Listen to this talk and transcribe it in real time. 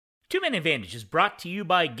Two-Man Advantage is brought to you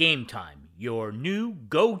by Game Time, your new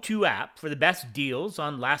go-to app for the best deals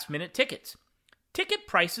on last-minute tickets. Ticket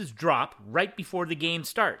prices drop right before the game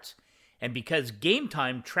starts, and because Game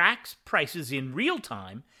Time tracks prices in real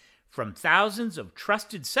time from thousands of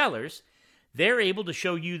trusted sellers, they're able to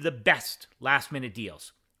show you the best last-minute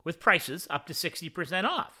deals, with prices up to 60%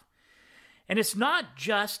 off. And it's not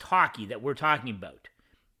just hockey that we're talking about.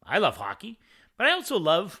 I love hockey, but I also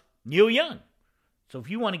love Neil Young. So if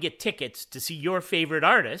you want to get tickets to see your favorite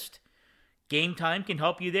artist, Game Time can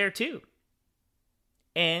help you there too.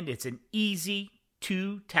 And it's an easy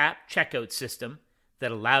two-tap checkout system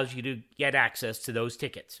that allows you to get access to those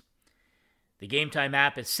tickets. The Game Time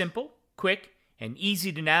app is simple, quick, and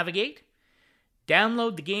easy to navigate.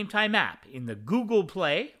 Download the Game Time app in the Google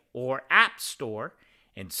Play or App Store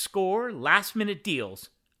and score last-minute deals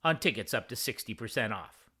on tickets up to 60%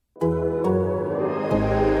 off.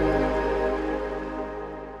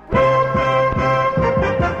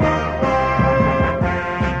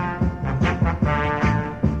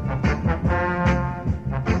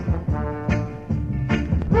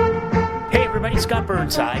 Scott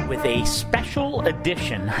Burnside with a special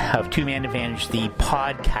edition of Two-Man Advantage, the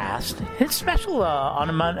podcast. It's special on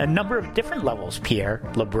a number of different levels, Pierre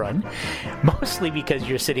LeBrun, mostly because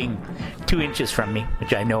you're sitting 2 inches from me,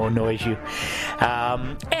 which I know annoys you,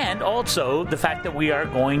 and also the fact that we are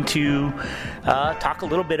going to talk a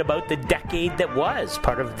little bit about the decade that was,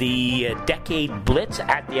 part of the Decade Blitz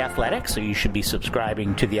at The Athletic, so you should be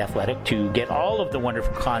subscribing to The Athletic to get all of the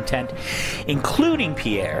wonderful content, including,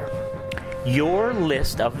 Pierre, your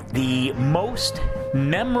list of the most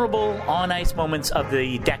memorable on-ice moments of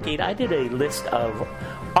the decade. I did a list of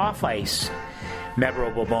off-ice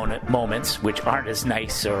memorable moments, which aren't as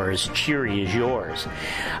nice or as cheery as yours.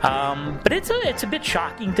 But it's a bit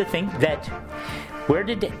shocking to think that where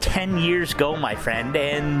did 10 years go, my friend?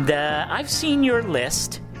 And I've seen your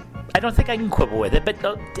list. I don't think I can quibble with it, but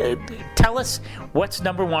tell us what's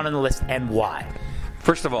number one on the list and why.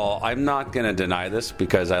 First of all, I'm not going to deny this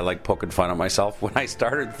because I like poking fun at myself. When I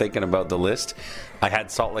started thinking about the list, I had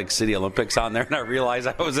Salt Lake City Olympics on there, and I realized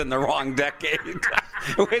I was in the wrong decade.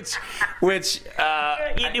 which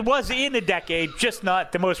it was in a decade, just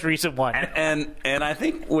not the most recent one. And I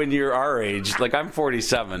think when you're our age, like I'm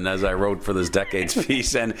 47 as I wrote for this decade's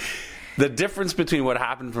piece, and the difference between what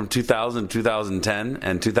happened from 2000 to 2010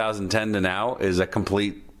 and 2010 to now is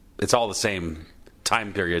it's all the same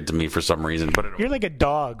time period to me for some reason. But you're like a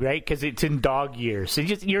dog, right? Because it's in dog years. So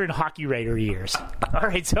you're in hockey writer years. All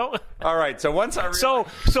right. So once I realized...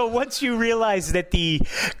 so once you realize that the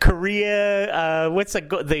Korea, what's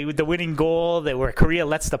the winning goal that where Korea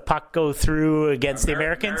lets the puck go through against the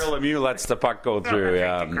Americans? Mario Lemieux lets the puck go through.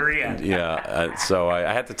 Korea. Yeah. So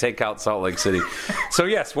I had to take out Salt Lake City. So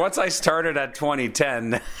yes, once I started at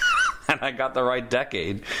 2010. And I got the right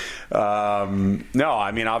decade. No,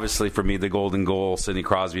 I mean, obviously for me, the golden goal, Sidney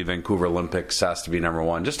Crosby, Vancouver Olympics has to be number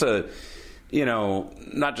one. Just to,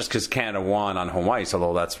 not just because Canada won on home ice,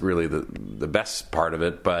 although that's really the best part of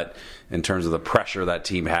it, but in terms of the pressure that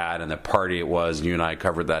team had and the party it was, and you and I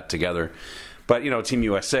covered that together. But, Team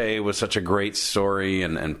USA was such a great story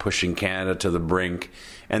and pushing Canada to the brink.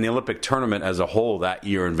 And the Olympic tournament as a whole that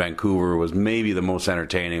year in Vancouver was maybe the most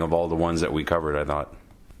entertaining of all the ones that we covered, I thought.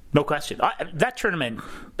 No question. That tournament,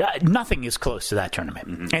 nothing is close to that tournament.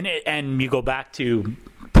 Mm-hmm. And you go back to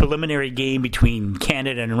preliminary game between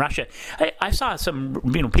Canada and Russia. I saw some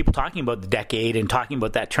people talking about the decade and talking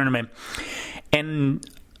about that tournament. And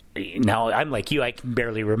now I'm like you, I can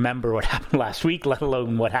barely remember what happened last week, let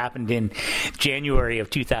alone what happened in January of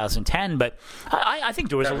 2010. But I think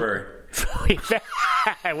there was whatever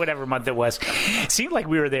month it was. It seemed like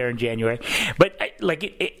we were there in January. But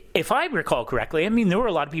if I recall correctly, I mean, there were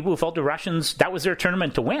a lot of people who felt the Russians, that was their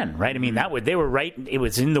tournament to win, right? I mean, they were right. It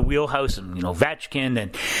was in the wheelhouse, and Ovechkin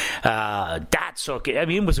and Datsuk. I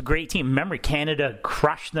mean, it was a great team. Remember, Canada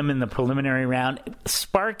crushed them in the preliminary round,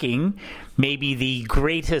 sparking maybe the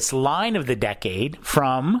greatest line of the decade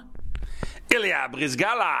from Ilya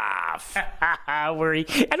Bryzgalov. I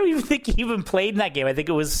don't even think he even played in that game. I think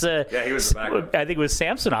it was. He was the backup. I think it was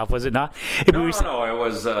Samsonov, was it not? No, it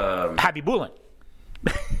was Khabibulin.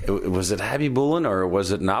 Was it Khabibulin or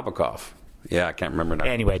was it Nabokov? Yeah, I can't remember now.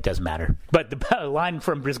 Anyway, it doesn't matter. But the line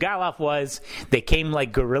from Bryzgalov was, "They came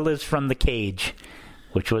like gorillas from the cage,"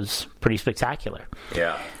 which was pretty spectacular.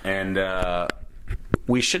 Yeah, and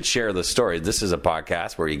we should share the story. This is a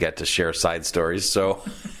podcast where you get to share side stories, so...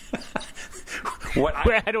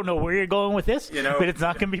 I don't know where you're going with this, but it's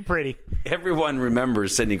not going to be pretty. Everyone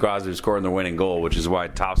remembers Sidney Crosby scoring the winning goal, which is why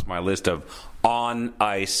it tops my list of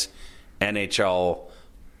on-ice NHL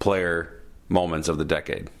player moments of the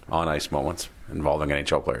decade, on-ice moments involving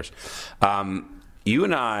NHL players. You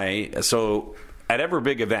and I, so at every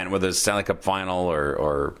big event, whether it's Stanley Cup Final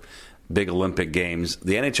or big Olympic Games,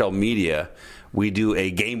 the NHL media, we do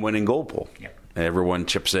a game-winning goal pool. Yep. Everyone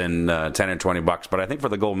chips in $10 or $20, but I think for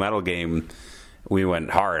the gold medal game, we went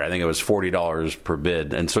hard. I think it was $40 per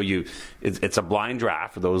bid. And so it's a blind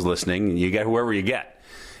draft for those listening. You get whoever you get.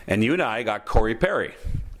 And you and I got Corey Perry.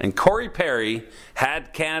 And Corey Perry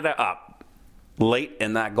had Canada up late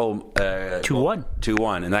in that goal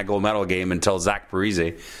 2-1 in that gold medal game until Zach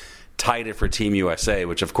Parise tied it for Team USA,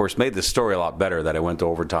 which of course made the story a lot better that it went to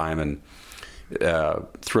overtime and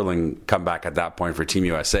thrilling comeback at that point for Team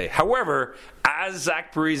USA. However, as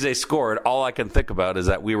Zach Parise scored, all I can think about is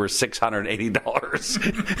that we were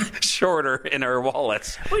 $680 shorter in our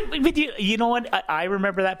wallets. But you know what? I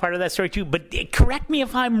remember that part of that story too. But correct me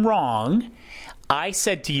if I'm wrong. I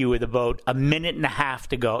said to you with about a minute and a half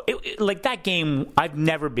to go, like that game, I've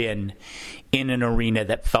never been in an arena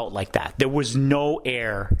that felt like that. There was no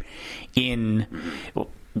air in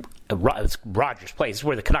Rogers Place,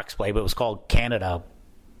 where the Canucks play, but it was called Canada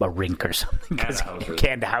a rink or something.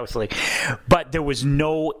 Canada House League. But there was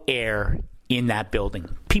no air in that building.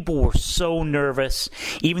 People were so nervous,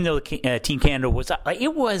 even though Team Canada was up.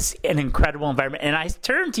 It was an incredible environment. And I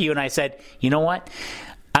turned to you and I said, you know what?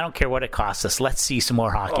 I don't care what it costs us. Let's see some more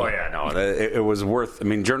hockey. Oh, yeah, no. It was worth... I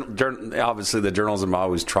mean, obviously the journalism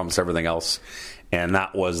always trumps everything else. And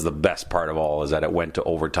that was the best part of all, is that it went to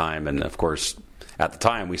overtime. And, of course, at the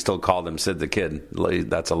time, we still called him Sid the Kid.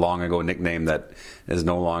 That's a long-ago nickname that is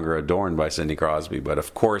no longer adorned by Sidney Crosby. But,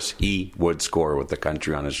 of course, he would score with the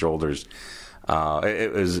country on his shoulders.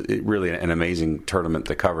 It was really an amazing tournament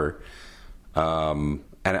to cover.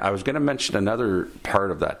 And I was going to mention another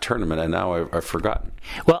part of that tournament, and now I've forgotten.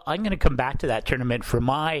 Well, I'm going to come back to that tournament for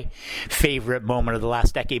my favorite moment of the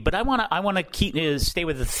last decade, but I want to stay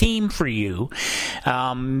with the theme for you.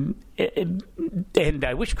 And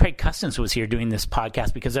I wish Craig Custance was here doing this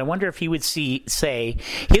podcast, because I wonder if he would say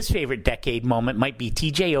his favorite decade moment might be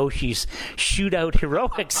TJ Oshie's shootout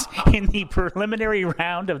heroics in the preliminary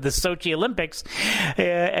round of the Sochi Olympics,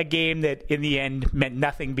 a game that in the end meant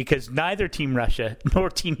nothing because neither Team Russia nor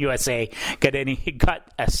Team USA got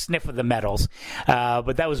a sniff of the medals.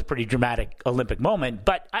 But that was a pretty dramatic Olympic moment.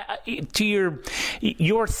 But to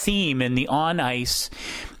your theme in the on-ice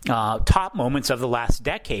top moments of the last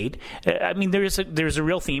decade, I mean, there's a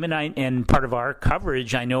real theme, and part of our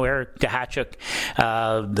coverage, I know Eric Duhatschek,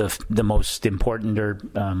 the most important or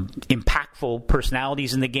impactful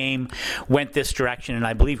personalities in the game, went this direction, and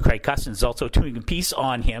I believe Craig Custance is also doing a piece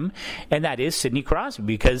on him, and that is Sidney Crosby,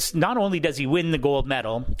 because not only does he win the gold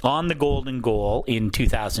medal on the golden goal in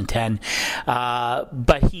 2010,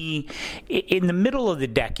 but he, in the middle of the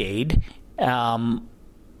decade,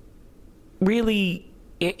 really,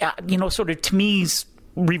 sort of to me,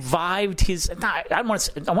 revived his... I want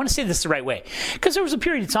to say this the right way, because there was a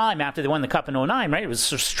period of time after they won the Cup in 2009, right? It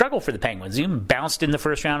was a struggle for the Penguins. They bounced in the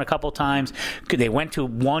first round a couple of times. They went to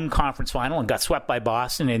one conference final and got swept by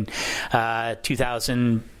Boston in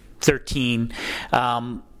 2013.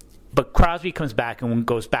 But Crosby comes back and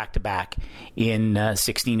goes back-to-back in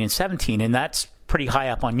 16 and 17, and that's pretty high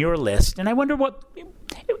up on your list. And I wonder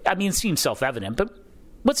it seems self-evident, but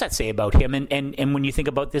what's that say about him, and when you think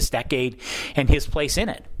about this decade and his place in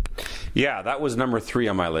it? Yeah, that was number 3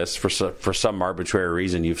 on my list. For some arbitrary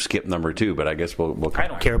reason, you've skipped number 2, but I guess we'll I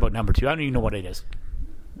don't care about number 2. I don't even know what it is.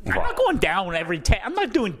 I'm not going down every 10. I'm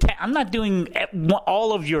not doing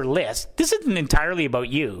all of your list. This isn't entirely about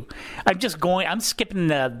you. I'm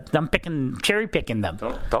cherry picking them.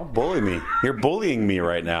 Don't bully me. You're bullying me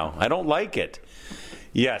right now. I don't like it.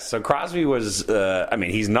 Yes, so Crosby was,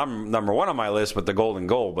 he's number 1 on my list with the golden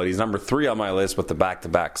goal, but he's number 3 on my list with the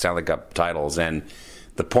back-to-back Stanley Cup titles. And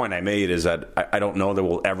the point I made is that I don't know that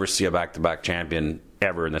we'll ever see a back-to-back champion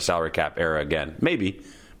ever in the salary cap era again. Maybe,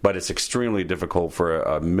 but it's extremely difficult for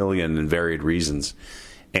a million and varied reasons.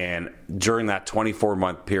 And during that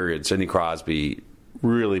 24-month period, Sidney Crosby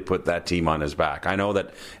really put that team on his back. I know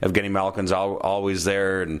that Evgeny Malkin's always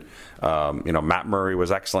there, and Matt Murray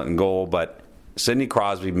was excellent in goal, but Sidney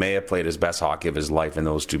Crosby may have played his best hockey of his life in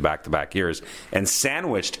those 2 back-to-back years. And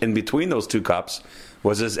sandwiched in between those 2 cups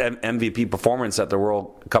was his MVP performance at the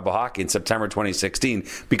World Cup of Hockey in September 2016.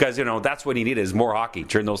 Because, that's what he needed, is more hockey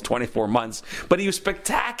during those 24 months. But he was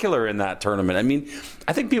spectacular in that tournament. I mean,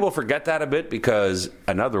 I think people forget that a bit, because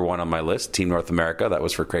another one on my list, Team North America, that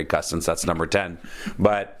was for Craig Custance, that's number 10.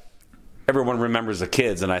 But everyone remembers the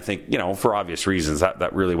kids, and I think, for obvious reasons,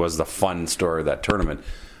 that really was the fun story of that tournament.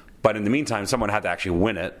 But in the meantime, someone had to actually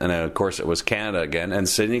win it, and of course it was Canada again, and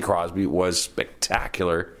Sidney Crosby was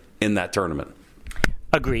spectacular in that tournament.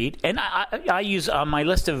 Agreed. And I use on my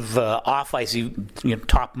list of off-ice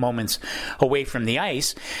top moments away from the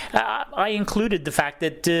ice, I included the fact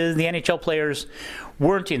that the NHL players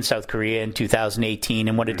weren't in South Korea in 2018,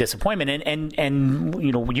 and what a disappointment. And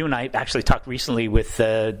you and I actually talked recently with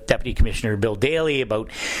Deputy Commissioner Bill Daly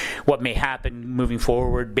about what may happen moving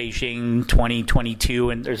forward, Beijing 2022,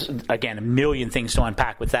 and there's, again, a million things to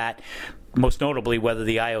unpack with that. Most notably, whether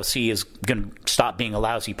the IOC is going to stop being a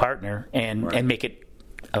lousy partner and make it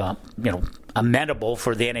amenable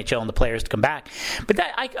for the NHL and the players to come back. But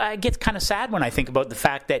that, I get kind of sad when I think about the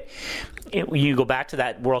fact that you go back to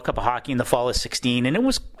that World Cup of Hockey in the fall of 2016, and it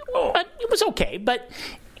was okay. But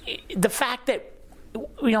the fact that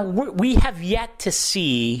we have yet to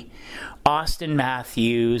see Austin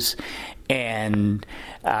Matthews and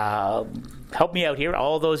help me out here,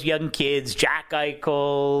 all those young kids, Jack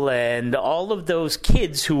Eichel, and all of those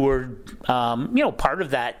kids who were, part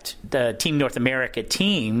of that Team North America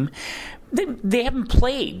team, they haven't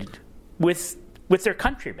played with their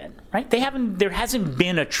countrymen, right? There hasn't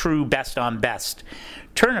been a true best-on-best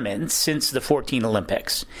tournament since the 2014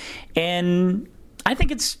 Olympics. And I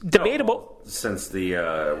think it's debatable. Since the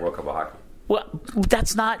World Cup of Hockey. Well,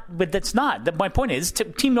 that's not. My point is,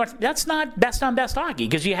 Team North, that's not best-on-best hockey,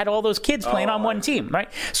 because you had all those kids playing on one team, right?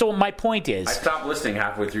 So my point is... I stopped listening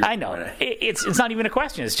halfway through. I know. It's not even a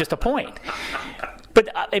question. It's just a point. But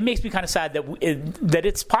it makes me kind of sad that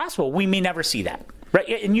it's possible we may never see that. Right,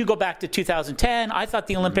 and you go back to 2010. I thought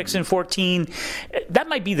the Olympics in 2014, that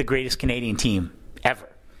might be the greatest Canadian team ever.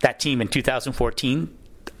 That team in 2014,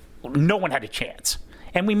 no one had a chance.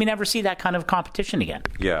 And we may never see that kind of competition again.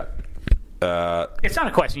 Yeah. It's not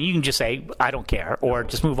a question. You can just say, I don't care, or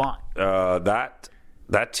just move on.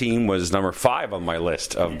 That team was number 5 on my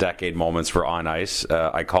list of decade moments for on ice.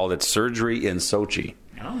 I called it Surgery in Sochi.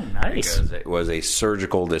 Oh, nice. Because it was a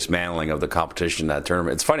surgical dismantling of the competition in that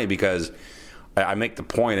tournament. It's funny because I make the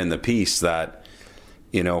point in the piece that,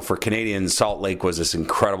 for Canadians, Salt Lake was this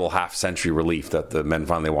incredible half-century relief that the men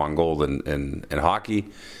finally won gold in hockey.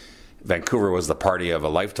 Vancouver was the party of a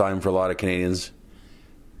lifetime for a lot of Canadians.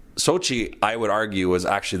 Sochi, I would argue, was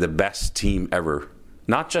actually the best team ever,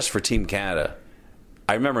 not just for Team Canada.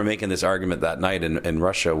 I remember making this argument that night in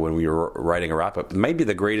Russia when we were writing a wrap-up. Maybe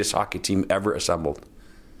the greatest hockey team ever assembled.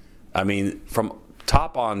 I mean, from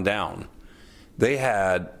top on down, they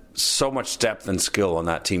had so much depth and skill on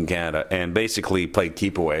that Team Canada, and basically played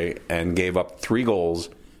keep away and gave up 3 goals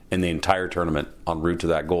in the entire tournament en route to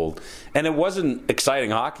that gold. And it wasn't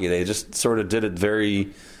exciting hockey. They just sort of did it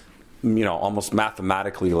very, almost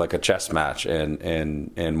mathematically, like a chess match,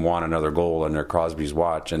 and won another goal under Crosby's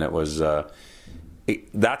watch. And it was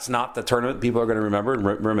that's not the tournament people are going to remember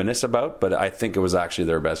and reminisce about, but I think it was actually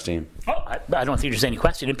their best team. Oh, I don't think there's any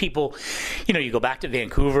question. And people, you go back to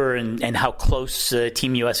Vancouver and how close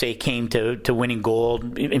Team USA came to winning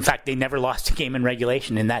gold. In fact, they never lost a game in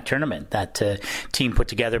regulation in that tournament. That team put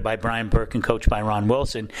together by Brian Burke and coached by Ron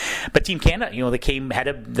Wilson. But Team Canada,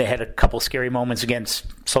 they had a couple scary moments against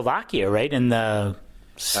Slovakia, right, in the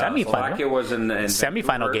semifinal. Slovakia was in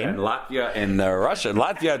semifinal game. And Latvia and Russia. And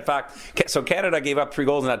Latvia, in fact, so Canada gave up 3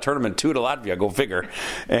 goals in that tournament, 2 to Latvia. Go figure.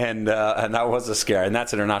 And that was a scare. And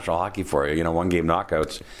that's international hockey for you. 1-game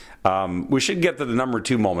knockouts. We should get to the number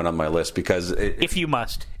 2 moment on my list because if you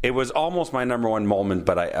must, it was almost my number 1 moment,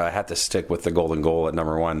 but I had to stick with the golden goal at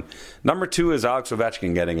number 1. Number 2 is Alex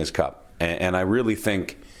Ovechkin getting his cup, and I really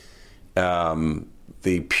think.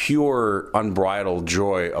 The pure, unbridled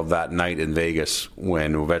joy of that night in Vegas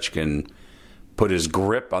when Ovechkin put his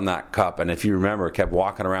grip on that cup, and if you remember, kept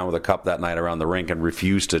walking around with a cup that night around the rink and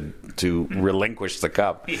refused to relinquish the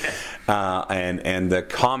cup. Yeah. And the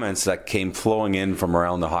comments that came flowing in from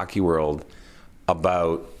around the hockey world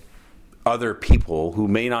about other people who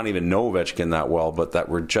may not even know Ovechkin that well, but that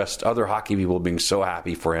were just other hockey people being so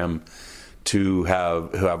happy for him to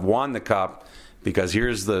have won the cup. Because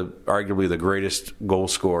here's arguably the greatest goal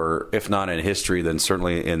scorer, if not in history, then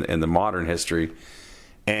certainly in the modern history.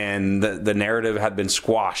 And the narrative had been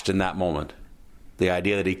squashed in that moment. The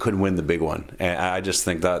idea that he could win the big one. And I just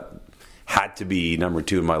think that had to be number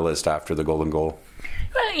 2 in my list after the golden goal.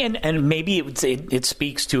 And maybe it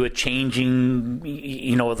speaks to a changing,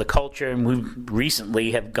 the culture. And we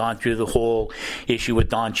recently have gone through the whole issue with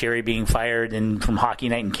Don Cherry being fired and from Hockey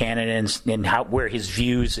Night in Canada, and where his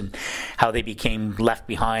views and how they became left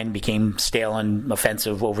behind, became stale and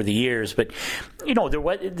offensive over the years. But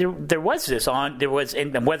there was this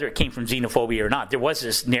and whether it came from xenophobia or not, there was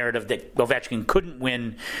this narrative that Ovechkin couldn't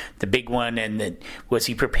win the big one, and that was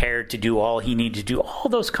he prepared to do all he needed to do, all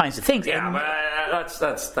those kinds of things. Yeah, but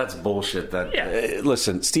That's bullshit.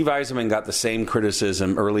 Listen, Steve Yzerman got the same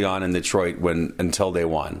criticism early on in Detroit until they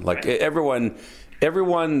won. Like everyone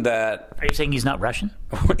that. Are you saying he's not Russian?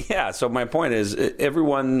 Yeah. So my point is,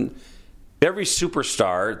 every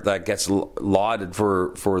superstar that gets lauded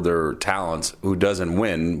for their talents who doesn't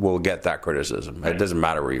win will get that criticism. Right. It doesn't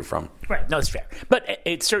matter where you're from. Right. No, it's fair. But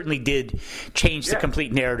it certainly did change the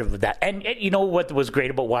complete narrative of that. And you know what was great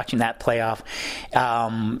about watching that playoff?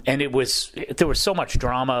 And there was so much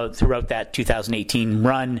drama throughout that 2018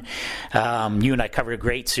 run. You and I covered a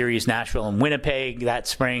great series, Nashville and Winnipeg that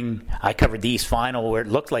spring. I covered the East Final where it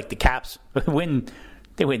looked like the Caps win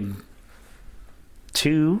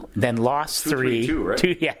 2, then lost 3. 2, right?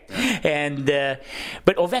 2, yeah. And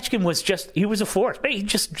but Ovechkin was a force. But he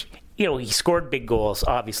just, he scored big goals,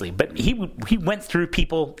 obviously, but he went through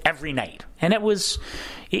people every night, and it was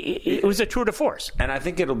a tour de force. And I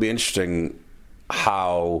think it'll be interesting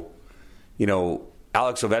how,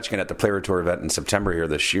 Alex Ovechkin at the Player Tour event in September here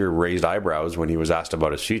this year raised eyebrows when he was asked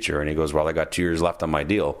about his future, and he goes, "Well, I got 2 years left on my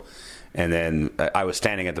deal." And then I was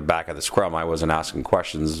standing at the back of the scrum. I wasn't asking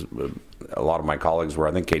questions. A lot of my colleagues were.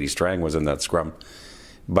 I think Katie Strang was in that scrum.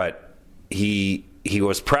 But he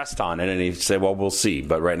was pressed on it, and he said, "Well, we'll see.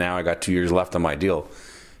 But right now I got 2 years left on my deal."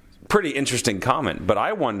 Pretty interesting comment. But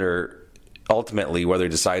I wonder, ultimately, whether he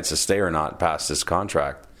decides to stay or not past this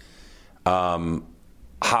contract,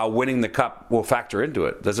 how winning the Cup will factor into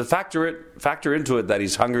it. Does it factor into it that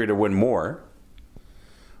he's hungry to win more?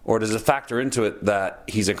 Or does it factor into it that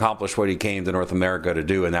he's accomplished what he came to North America to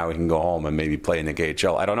do and now he can go home and maybe play in the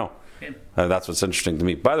KHL? I don't know. That's what's interesting to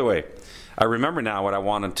me. By the way, I remember now what I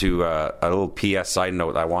wanted to, a little PS side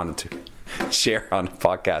note I wanted to share on the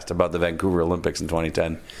podcast about the Vancouver Olympics in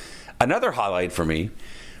 2010. Another highlight for me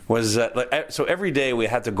was that, so every day we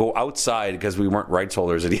had to go outside because we weren't rights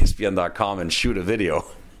holders at ESPN.com and shoot a video.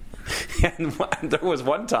 And there was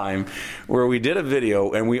one time where we did a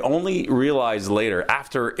video and we only realized later,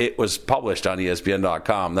 after it was published on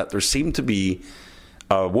ESPN.com, that there seemed to be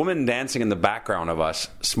a woman dancing in the background of us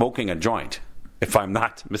smoking a joint, if I'm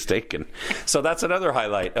not mistaken. So that's another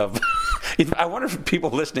highlight of... I wonder if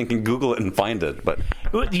people listening can Google it and find it. But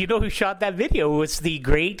you know who shot that video? It was the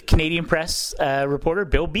great Canadian Press reporter,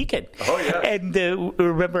 Bill Beacon. Oh, yeah. And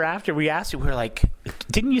remember after we asked him, we were like,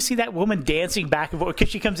 didn't you see that woman dancing back and forth? Because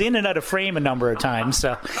she comes in and out of frame a number of times.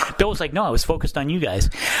 So Bill was like, no, I was focused on you guys.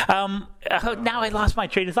 Now I lost my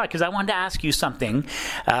train of thought because I wanted to ask you something.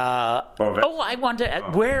 I wanted to...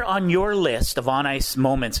 Where on your list of on-ice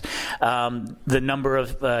moments, the number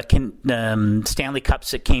of Stanley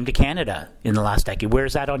Cups that came to Canada in the last decade, where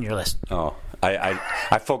is that on your list? Oh,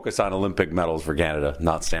 I focus on Olympic medals for Canada,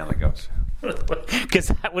 not Stanley Cups. Because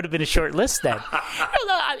that would have been a short list then.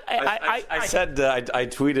 I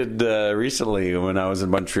tweeted recently when I was in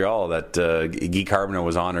Montreal that Guy Carbonneau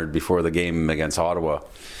was honored before the game against Ottawa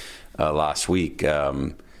last week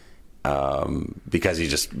because he's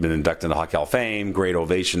just been inducted into Hockey Hall of Fame, great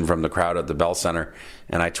ovation from the crowd at the Bell Center.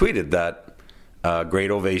 And I tweeted that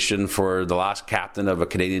great ovation for the last captain of a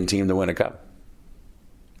Canadian team to win a cup.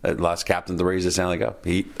 Last captain to raise the Stanley Cup.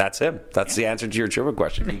 That's him. That's the answer to your trivia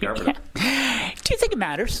question. Do you think it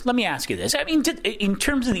matters? Let me ask you this. I mean, in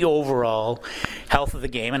terms of the overall health of the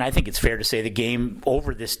game, and I think it's fair to say the game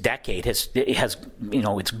over this decade has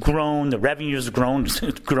it's grown. The revenue has grown.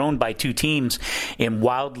 It's grown by two teams in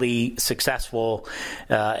wildly successful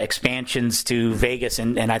expansions to Vegas,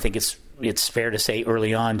 and I think it's fair to say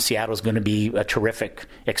early on Seattle's going to be a terrific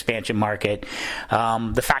expansion market.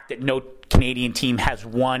 The fact that no Canadian team has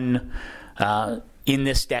won in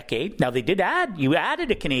this decade. Now, you added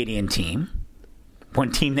a Canadian team,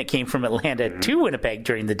 one team that came from Atlanta to Winnipeg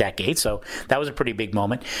during the decade, so that was a pretty big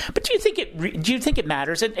moment. But do you think it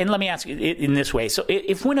matters? And let me ask you in this way. So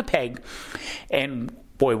if Winnipeg, and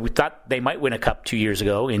boy, we thought they might win a cup 2 years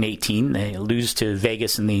ago in 2018. They lose to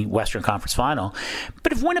Vegas in the Western Conference Final.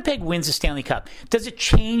 But if Winnipeg wins the Stanley Cup, does it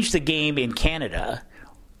change the game in Canada?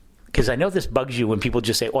 Because I know this bugs you when people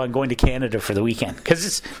just say, I'm going to Canada for the weekend. Because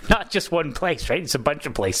it's not just one place, right? It's a bunch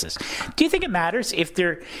of places. Do you think it matters if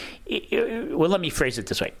they're... Well, let me phrase it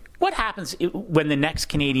this way. What happens when the next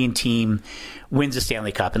Canadian team wins a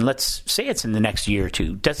Stanley Cup? And let's say it's in the next year or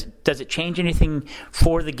two. Does it change anything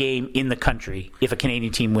for the game in the country if a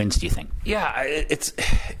Canadian team wins, do you think? Yeah,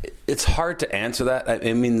 it's hard to answer that.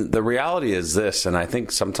 I mean, the reality is this, and I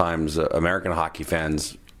think sometimes American hockey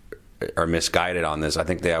fans are misguided on this. I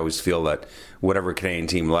think they always feel that whatever Canadian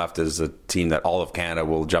team left is the team that all of Canada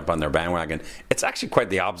will jump on their bandwagon. It's actually quite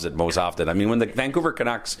the opposite most often. I mean, when the Vancouver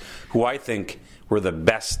Canucks, who I think were the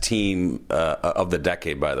best team of the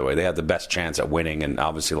decade, by the way, they had the best chance at winning and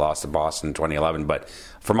obviously lost to Boston in 2011. But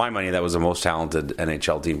for my money, that was the most talented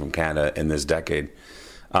NHL team from Canada in this decade.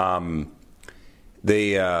 When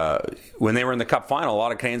they were in the Cup final, a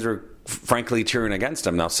lot of Canadians were frankly cheering against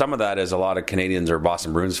them. Now, some of that is a lot of Canadians are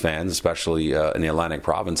Boston Bruins fans, especially in the Atlantic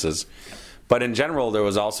provinces. But in general, there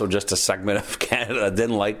was also just a segment of Canada that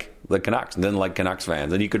didn't like the Canucks, didn't like Canucks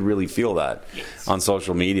fans. And you could really feel that on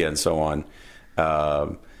social media and so on.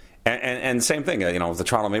 And same thing, if the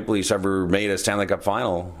Toronto Maple Leafs ever made a Stanley Cup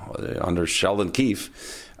final under Sheldon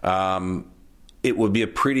Keefe, it would be a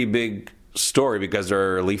pretty big story because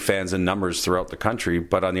there are Leaf fans in numbers throughout the country.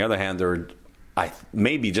 But on the other hand, there are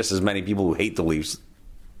maybe just as many people who hate the Leafs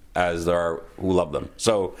as there are who love them.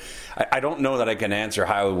 So I don't know that I can answer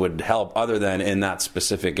how it would help other than in that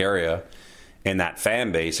specific area, in that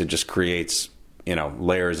fan base, it just creates,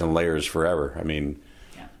 layers and layers forever. I mean,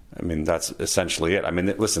 that's essentially it. I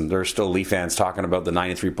mean, listen, there's still Leaf fans talking about the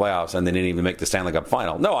 93 playoffs and they didn't even make the Stanley Cup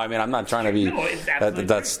final. No, I mean, I'm not trying to be... No,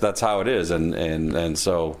 that's how it is. And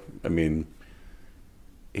so, I mean...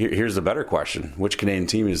 Here's the better question. Which Canadian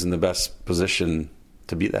team is in the best position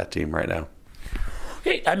to beat that team right now?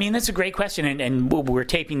 I mean, that's a great question. And we're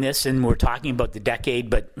taping this and we're talking about the decade,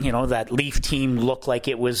 but, that Leaf team looked like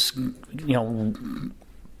it was,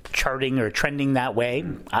 charting or trending that way.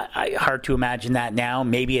 Hard to imagine that now.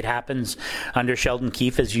 Maybe it happens under Sheldon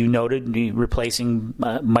Keefe, as you noted, replacing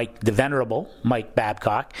the venerable Mike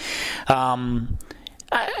Babcock.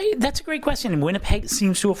 That's a great question. And Winnipeg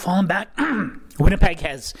seems to have fallen back. Winnipeg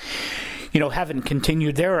has, haven't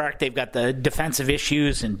continued their arc. They've got the defensive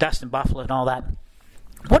issues and Dustin Buffalo and all that.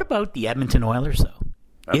 What about the Edmonton Oilers,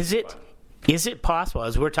 though? Is it possible,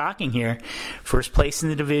 as we're talking here, first place in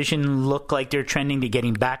the division, look like they're trending to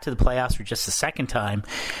getting back to the playoffs for just the second time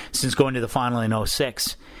since going to the final in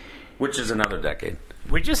 2006? Which is another decade.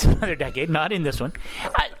 Not in this one.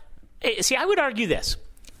 I would argue this.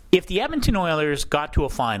 If the Edmonton Oilers got to a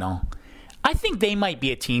final, I think they might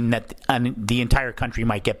be a team that the entire country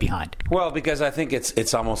might get behind. Well, because I think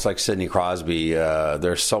it's almost like Sidney Crosby.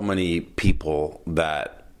 There's so many people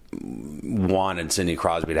that wanted Sidney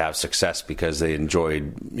Crosby to have success because they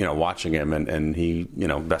enjoyed, watching him, and he,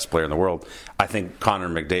 best player in the world. I think Connor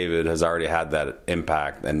McDavid has already had that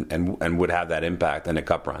impact and would have that impact in a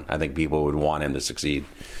cup run. I think people would want him to succeed.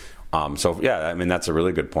 That's a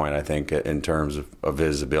really good point, I think, in terms of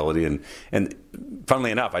his ability. And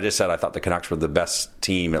funnily enough, I just said I thought the Canucks were the best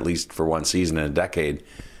team, at least for one season in a decade,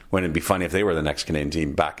 when it'd be funny if they were the next Canadian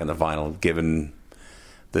team back in the final, given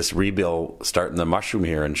this rebuild starting the mushroom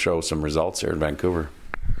here and show some results here in Vancouver.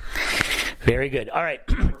 Very good. All right.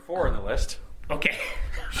 Number 4 on the list. Okay.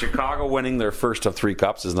 Chicago winning their first of 3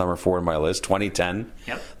 cups is number 4 on my list, 2010.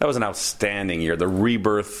 Yep. That was an outstanding year. The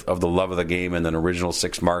rebirth of the love of the game in an original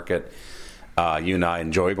 6 market. You and I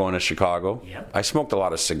enjoy going to Chicago. Yep. I smoked a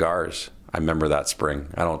lot of cigars. I remember that spring.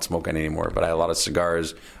 I don't smoke any anymore, but I had a lot of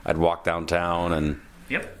cigars. I'd walk downtown and...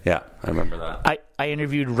 Yep. Yeah, I remember that. I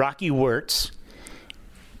interviewed Rocky Wirtz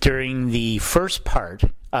during the first part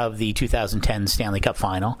of the 2010 Stanley Cup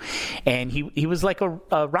final, and he was like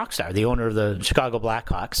a rock star, the owner of the Chicago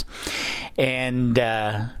Blackhawks, and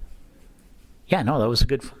that was a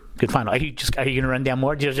good final. Are you going to run down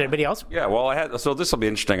more? Is there anybody else? Yeah, well, so this will be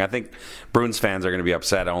interesting. I think Bruins fans are going to be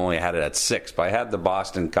upset. I only had it at 6, but I had the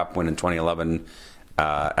Boston Cup win in 2011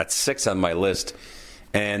 at 6 on my list,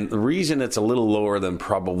 and the reason it's a little lower than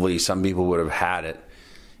probably some people would have had it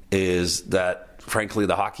is that, frankly,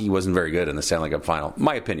 the hockey wasn't very good in the Stanley Cup final,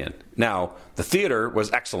 my opinion. Now, the theater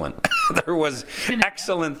was excellent. There was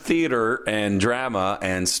excellent theater and drama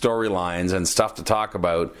and storylines and stuff to talk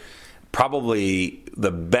about. Probably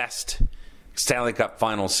the best Stanley Cup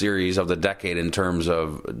final series of the decade in terms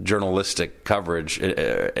of journalistic coverage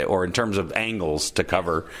or in terms of angles to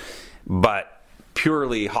cover. But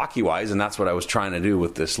purely hockey-wise, and that's what I was trying to do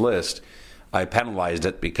with this list, I penalized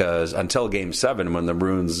it because until Game 7, when the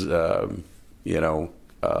Bruins...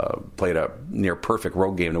 played a near perfect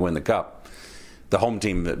road game to win the cup. The home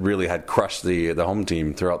team that really had crushed the home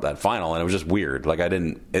team throughout that final, and it was just weird. Like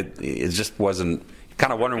it just wasn't.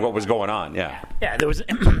 Kind of wondering what was going on. Yeah.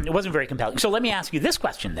 It wasn't very compelling. So let me ask you this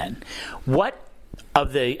question then: what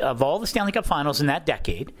of all the Stanley Cup finals in that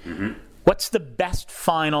decade, what's the best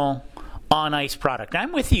final on ice product? And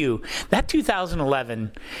I'm with you. That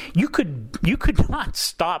 2011, you could not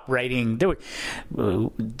stop writing. There were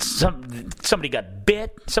somebody got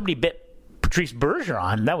bit. Somebody bit Patrice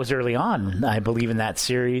Bergeron. That was early on, I believe, in that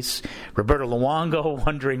series. Roberto Luongo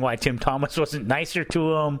wondering why Tim Thomas wasn't nicer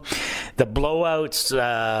to him. The blowouts.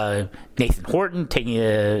 Nathan Horton taking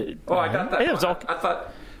a... Oh, I got that. I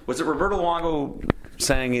thought... Was it Roberto Luongo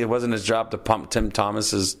saying it wasn't his job to pump Tim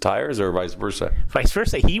Thomas's tires, or vice versa? Vice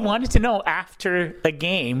versa. He wanted to know after a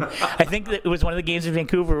game. I think that it was one of the games in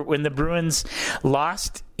Vancouver when the Bruins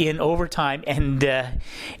lost in overtime, and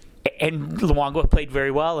Luongo played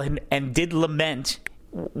very well and did lament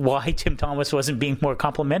why Tim Thomas wasn't being more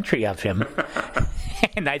complimentary of him.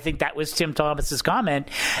 And I think that was Tim Thomas's comment.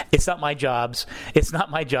 It's not my job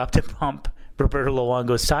to pump Roberto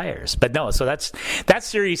Luongo's tires. But no, so that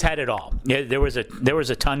series had it all. There was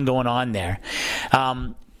a ton going on there.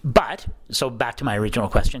 But so back to my original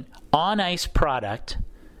question: on ice product,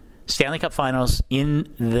 Stanley Cup Finals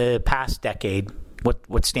in the past decade.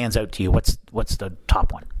 What stands out to you? What's the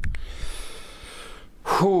top one?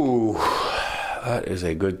 That is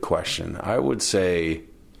a good question. I would say,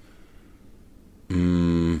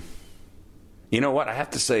 you know what? I have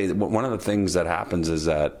to say, one of the things that happens is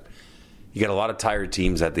that you get a lot of tired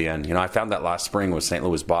teams at the end. You know, I found that last spring with St.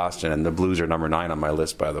 Louis, Boston, and the Blues are number 9 on my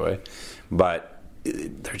list, by the way. But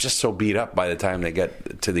they're just so beat up by the time they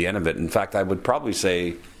get to the end of it. In fact, I would probably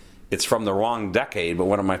say it's from the wrong decade, but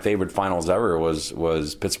one of my favorite finals ever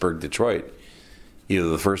was Pittsburgh-Detroit. Either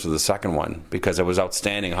the first or the second one, because it was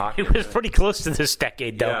outstanding hockey. It was pretty close to this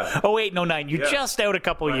decade, though. Yeah. 08 and 09. You're just out a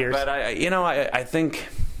couple years. But I think,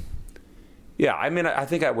 yeah, I mean, I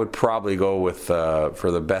think I would probably go with, for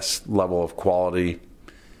the best level of quality,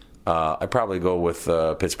 I'd probably go with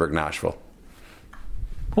Pittsburgh-Nashville.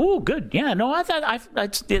 Oh, good. Yeah, no, I thought I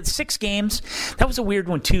did 6 games. That was a weird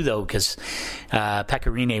one, too, though, because Pekka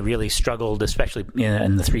Rinne really struggled, especially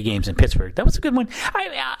in the 3 games in Pittsburgh. That was a good one.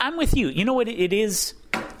 I'm with you. You know what it is?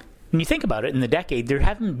 When you think about it, in the decade, there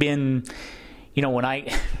haven't been, when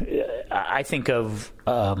I think of,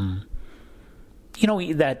 that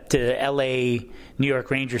L.A. New York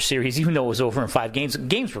Rangers series, even though it was over in 5 games,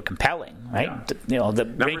 games were compelling, right? Yeah. The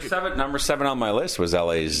number 7 on my list was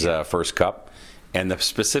L.A.'s first cup. And the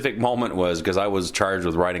specific moment was because I was charged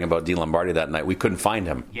with writing about Dean Lombardi that night. We couldn't find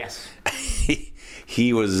him. Yes,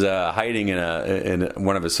 he was hiding in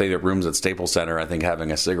one of his favorite rooms at Staples Center, I think,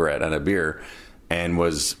 having a cigarette and a beer, and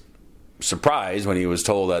was surprised when he was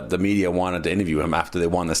told that the media wanted to interview him after they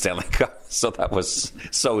won the Stanley Cup. So that was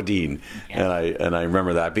so Dean, yeah. and I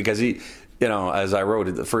remember that because he, as I wrote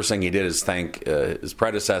it, the first thing he did is thank his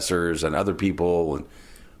predecessors and other people and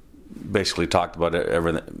basically talked about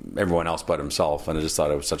everyone else but himself, and I just thought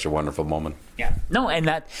it was such a wonderful moment. Yeah, no, and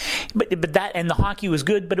but that and the hockey was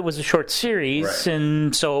good, but it was a short series, right.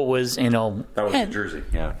 And so it was, that was New Jersey,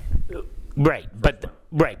 yeah, right, but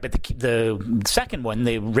the second one,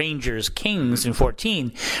 the Rangers Kings in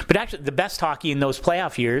 2014, but actually the best hockey in those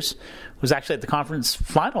playoff years was actually at the conference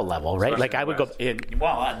final level, right? Especially like I would go, I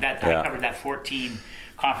covered that 14.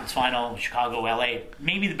 Conference final, Chicago, LA,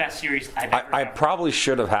 maybe the best series I've ever I probably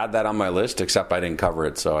should have had that on my list, except I didn't cover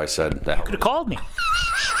it, so I said... You could have called me.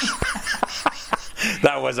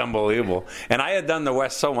 That was unbelievable. And I had done the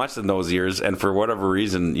West so much in those years, and for whatever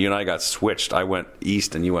reason, you and I got switched. I went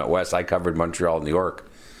East and you went West. I covered Montreal, New York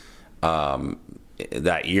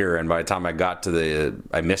that year, and by the time I got to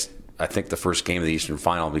I missed, I think, the first game of the Eastern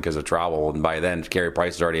Final because of travel, and by then, Carey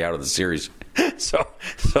Price was already out of the series. so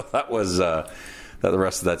that was... the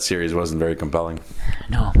rest of that series wasn't very compelling.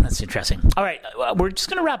 No, that's interesting. All right, we're just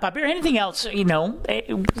going to wrap up here. Anything else,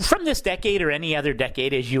 from this decade or any other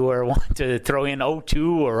decade, as you want to throw in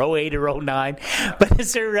 02 or 08 or 09? But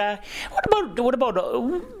is there?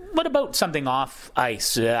 What about something off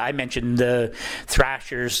ice? I mentioned the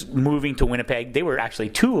Thrashers moving to Winnipeg. They were actually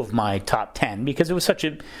 2 of my top 10 because it was such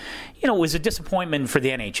a, it was a disappointment for the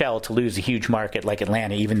NHL to lose a huge market like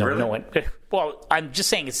Atlanta, even though no one. Well, I'm just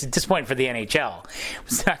saying it's a disappointment for the NHL.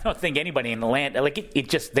 I don't think anybody in Atlanta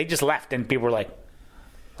they just left and people were like,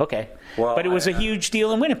 okay. Well, but it was a huge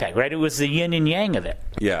deal in Winnipeg, right? It was the yin and yang of it.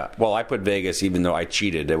 Yeah. Well, I put Vegas, even though I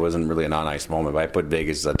cheated. It wasn't really an on-ice moment, but I put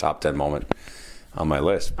Vegas as a top 10 moment on my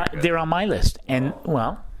list. They're on my list. And,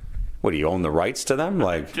 well... What, do you own the rights to them?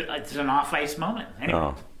 It's an off-ice moment. Anyway.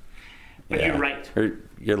 Oh. But yeah. You're right.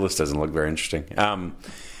 Your list doesn't look very interesting.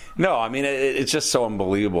 No, I mean, it's just so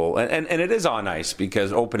unbelievable. And it is on ice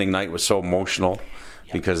because opening night was so emotional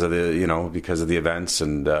because of the events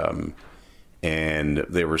and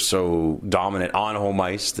they were so dominant on home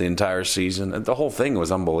ice the entire season. And the whole thing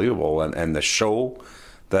was unbelievable. And the show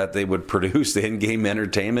that they would produce, the in-game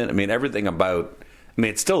entertainment, I mean, everything about... I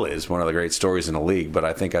mean, it still is one of the great stories in the league, but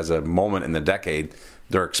I think as a moment in the decade,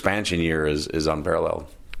 their expansion year is unparalleled.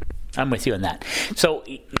 I'm with you on that. So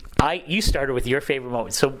you started with your favorite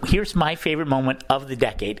moment. So here's my favorite moment of the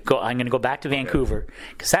decade. I'm going to go back to Vancouver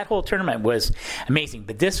because that whole tournament was amazing.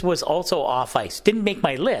 But this was also off ice. Didn't make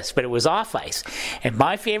my list, but it was off ice. And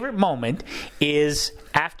my favorite moment is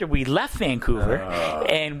after we left Vancouver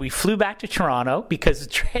and we flew back to Toronto because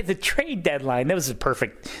the trade deadline, that was the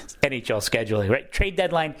perfect NHL scheduling, right? Trade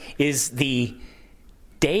deadline is the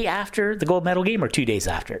day after the gold medal game or 2 days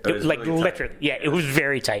after? It was really literally. Yeah, it was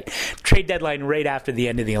very tight. Trade deadline right after the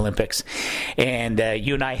end of the Olympics. And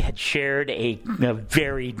you and I had shared a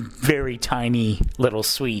very, very tiny little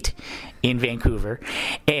suite in Vancouver.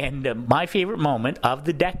 And my favorite moment of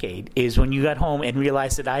the decade is when you got home and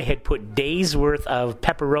realized that I had put days worth of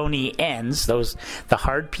pepperoni ends, the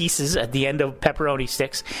hard pieces at the end of pepperoni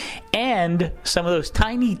sticks, and some of those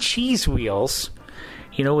tiny cheese wheels,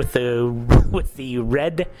 with the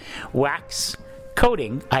red wax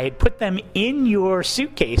coating. I had put them in your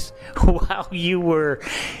suitcase while you were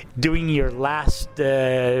doing your last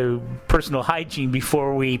personal hygiene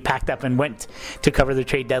before we packed up and went to cover the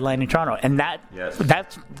trade deadline in Toronto. And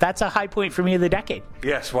that's a high point for me of the decade.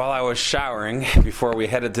 Yes, while I was showering before we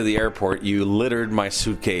headed to the airport, you littered my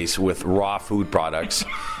suitcase with raw food products.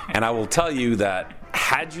 And I will tell you that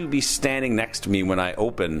had you be standing next to me when I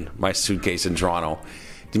opened my suitcase in Toronto,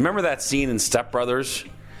 do you remember that scene in Step Brothers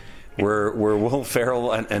where Will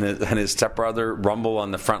Ferrell and his stepbrother rumble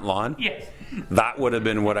on the front lawn? Yes. That would have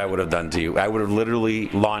been what I would have done to you. I would have literally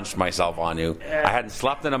launched myself on you. I hadn't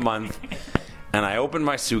slept in a month, and I opened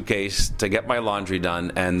my suitcase to get my laundry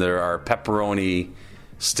done, and there are pepperoni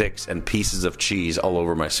sticks and pieces of cheese all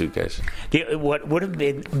over my suitcase. What would have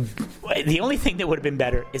been the only thing that would have been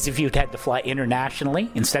better is if you'd had to fly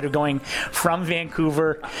internationally instead of going from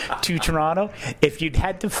Vancouver to Toronto. If you'd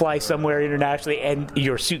had to fly somewhere internationally and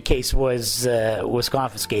your suitcase was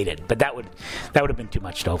confiscated, but that would have been too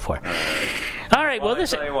much to hope for. All right, well, I'll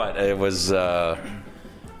tell you what, it was a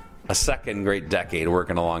second great decade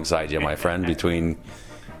working alongside you, my friend, between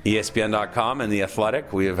ESPN.com and The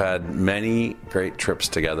Athletic. We have had many great trips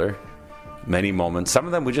together, many moments. Some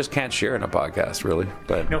of them we just can't share in a podcast, really.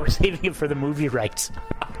 But no, we're saving it for the movie rights.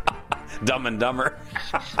 Dumb and Dumber.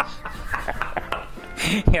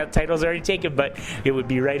 Yeah, title's already taken, but it would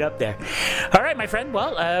be right up there. All right, my friend.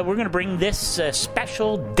 Well, we're going to bring this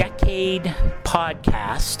special decade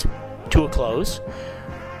podcast to a close.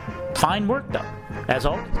 Fine work, though, as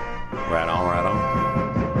always. Right on, right on.